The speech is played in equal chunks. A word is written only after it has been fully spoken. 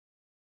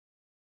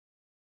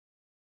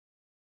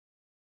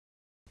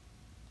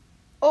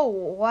Oh,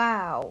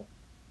 wow.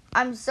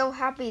 I'm so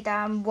happy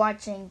that I'm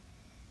watching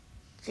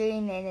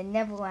Jane and the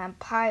Neverland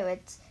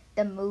Pirates,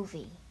 the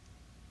movie.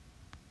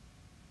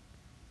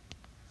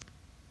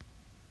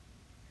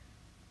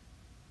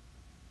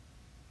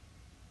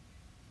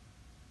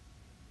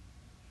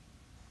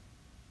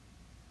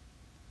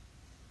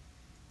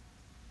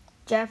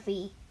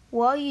 Jeffy,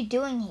 what are you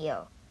doing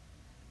here?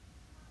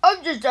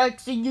 I'm just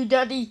asking you,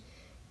 Daddy,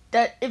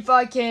 that if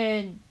I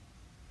can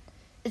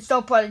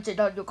install Protegent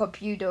on your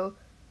computer.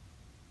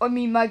 I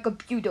mean, my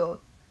computer.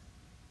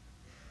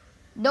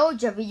 No,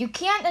 Jeffy, you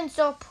can't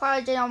install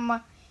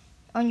Protegent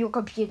on your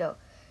computer.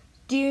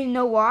 Do you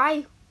know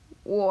why?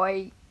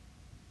 Why?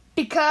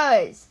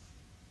 Because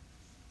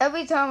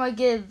every time I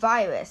get a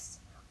virus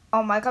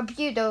on my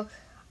computer,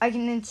 I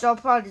can install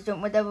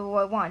Protegent whatever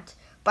I want.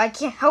 But I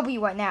can't help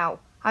you right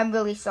now. I'm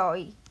really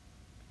sorry.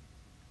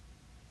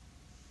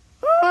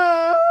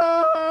 Not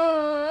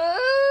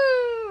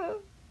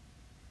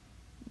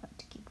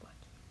to keep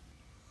watching.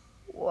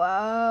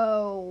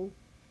 Wow.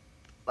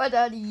 My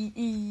daddy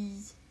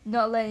is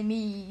not letting me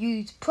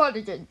use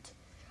Protegent.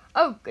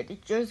 I'm gonna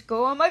just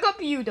go on my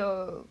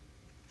computer.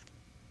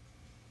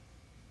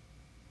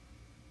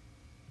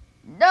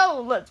 Now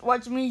let's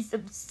watch me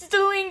some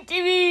Sling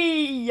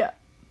TV.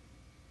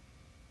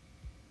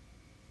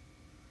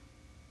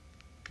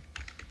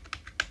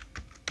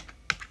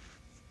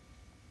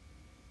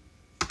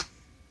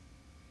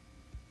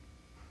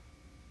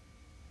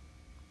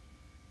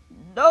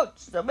 Not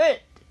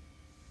submit.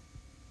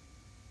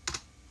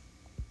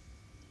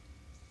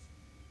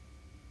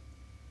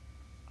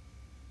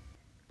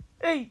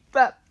 Hey,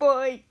 fat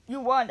boy,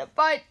 you wanna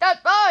fight?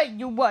 That's fine.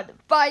 You wanna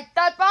fight?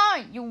 That's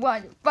fine. You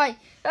wanna fight?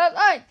 That's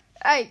fine.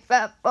 Hey,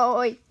 fat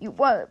boy, you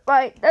wanna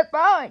fight? That's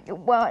fine. You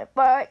wanna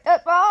fight?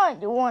 That's fine.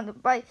 You wanna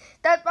fight?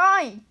 That's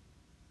fine.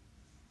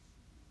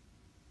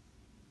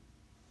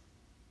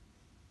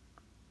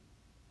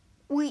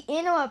 We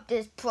interrupt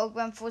this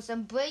program for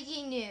some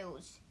breaking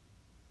news.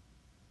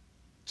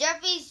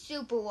 Jeffy's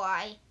Super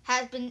Y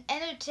has been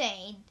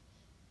entertained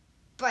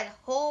by the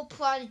whole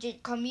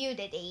Protegent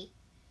community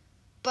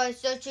by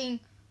searching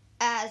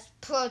as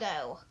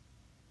Proto.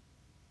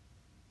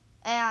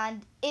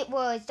 And it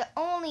was the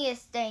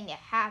onlyest thing that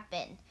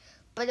happened,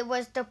 but it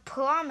was the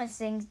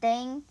promising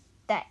thing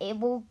that it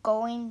will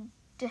going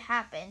to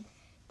happen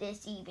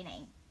this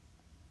evening.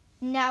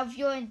 Now if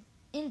you're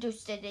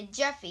interested in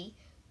Jeffy,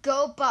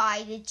 go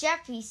buy the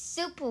Jeffy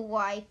Super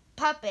Y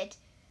puppet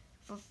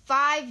for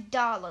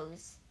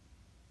 $5.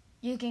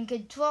 You can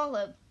control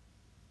him.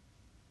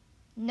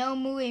 No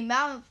moving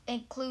mouth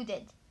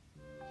included.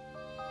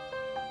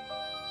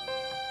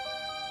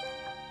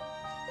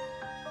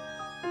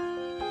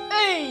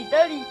 Hey,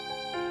 Daddy.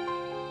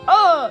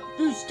 Oh,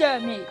 you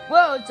scared me.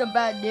 Well, some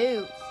bad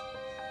news.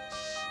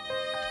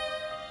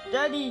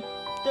 Daddy,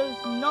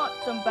 there's not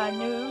some bad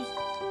news.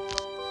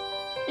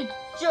 It's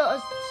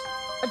just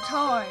a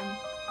time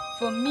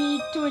for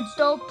me to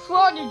install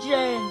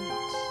Protegent.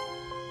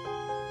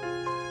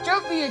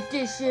 Jeffy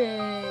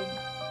Edition.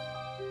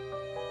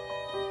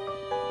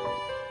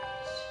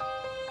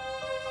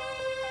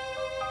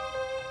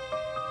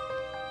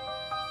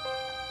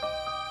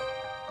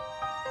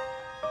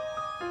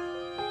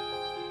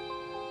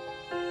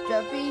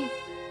 Jeffy,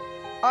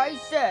 I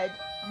said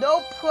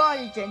no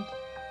Protegent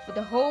for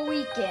the whole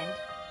weekend.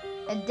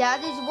 And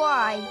that is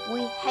why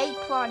we hate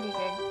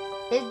Protegent.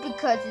 It's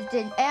because it's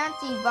an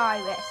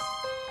antivirus.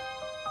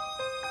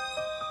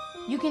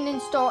 You can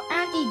install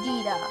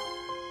anti-data.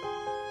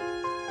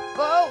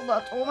 Bro,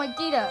 that's all my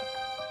data.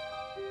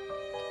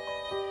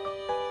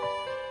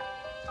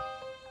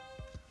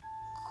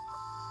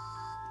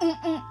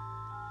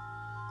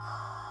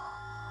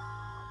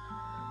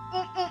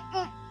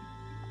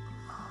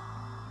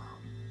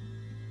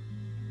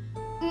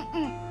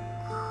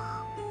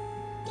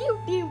 Pew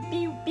pew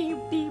pew pew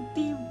pew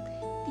pew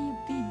pew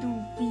pew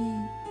doofy.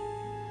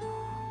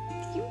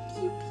 Pew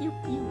pew pew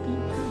pew pew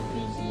pew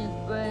fishy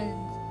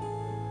friends.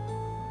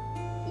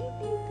 Pew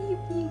pew pew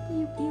pew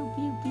pew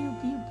pew pew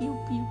pew pew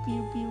pew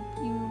pew pew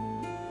pew.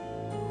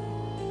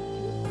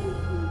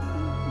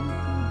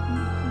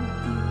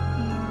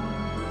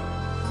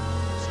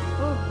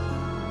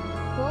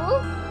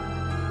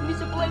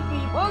 Mr.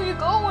 Blanky, where are you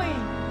going?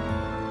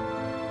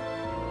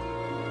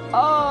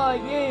 Oh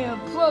yeah,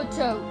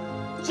 Proto.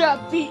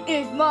 Jeffy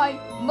is my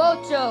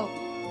motto.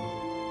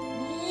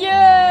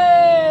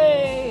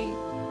 Yay!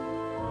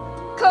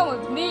 Come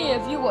with me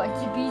if you want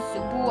to be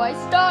Super Y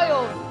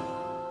style.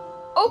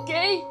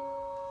 Okay.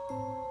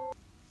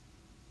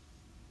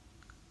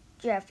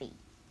 Jeffy,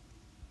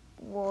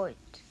 what?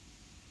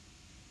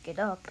 Get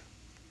up.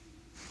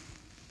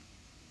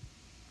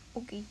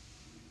 Okay.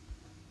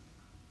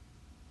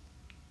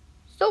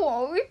 So what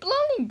are we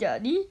planning,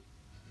 Daddy?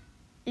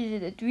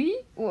 Is it a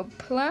tree or a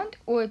plant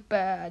or a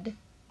bird?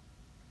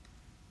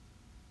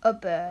 A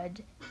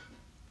bird.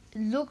 It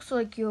looks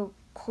like your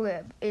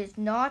crib. It's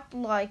not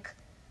like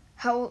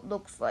how it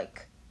looks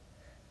like.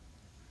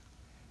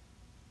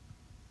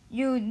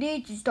 You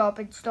need to stop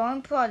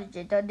installing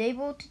Protegent,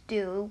 unable to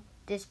do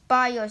this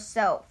by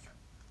yourself.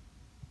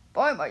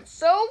 By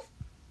myself?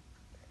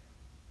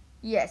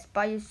 Yes,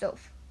 by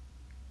yourself.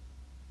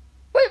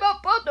 What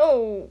about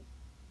Pato?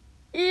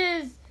 He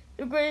is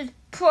the greatest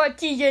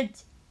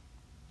Protegent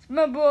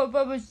member I've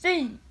ever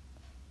seen.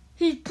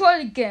 He's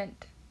Protegent.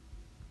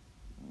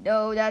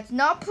 No, that's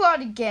not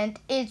Protegent.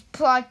 It's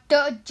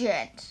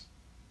Protegent.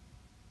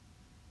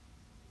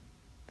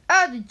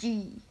 Add a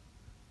G.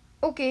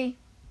 Okay.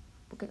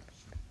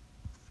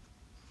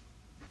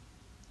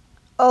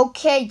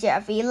 Okay,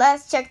 Jeffy,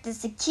 let's check the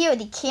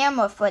security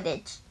camera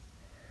footage.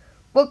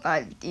 What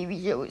kind of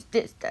TV show is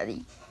this,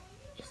 Daddy?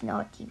 It's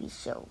not a TV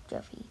show,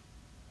 Jeffy.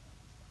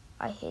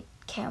 I hid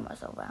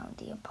cameras around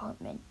the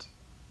apartment.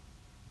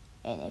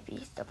 And if you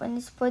step on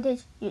this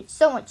footage, you're in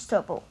so much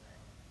trouble.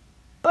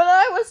 But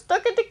I was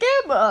stuck in the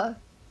camera.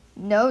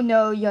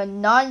 No, you're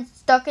not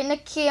stuck in the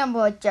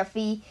camera,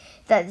 Jeffy.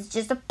 That is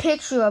just a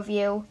picture of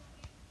you.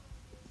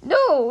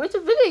 No, it's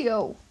a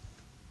video.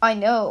 I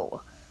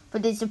know,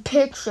 but it's a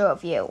picture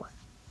of you.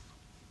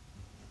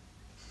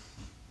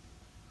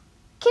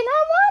 Can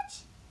I watch?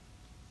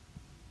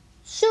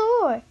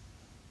 Sure.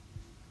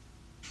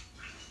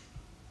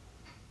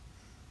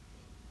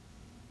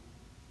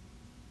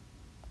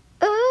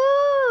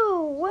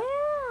 Oh,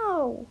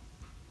 wow.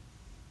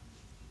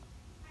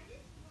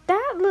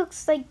 That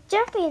looks like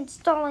Jeffy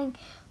installing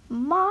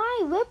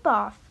my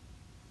ripoff.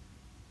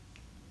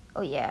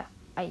 Oh yeah,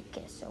 I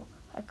guess so.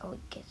 I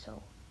guess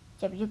so.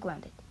 Jeffy, you're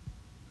grounded.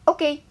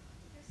 Okay.